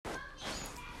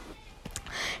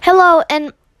Hello,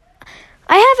 and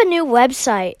I have a new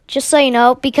website, just so you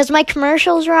know, because my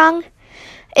commercial's wrong.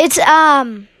 It's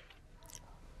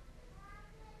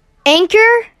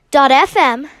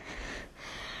Anchor.fm.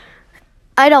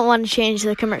 I don't want to change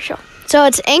the commercial. So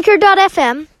it's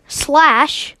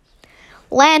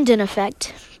Anchor.fm/Landon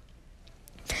Effect.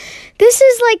 This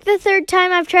is like the third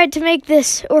time I've tried to make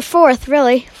this, or fourth,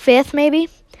 really. Fifth, maybe.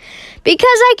 Because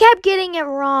I kept getting it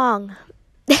wrong.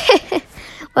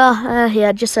 Well,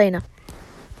 yeah, just so you know.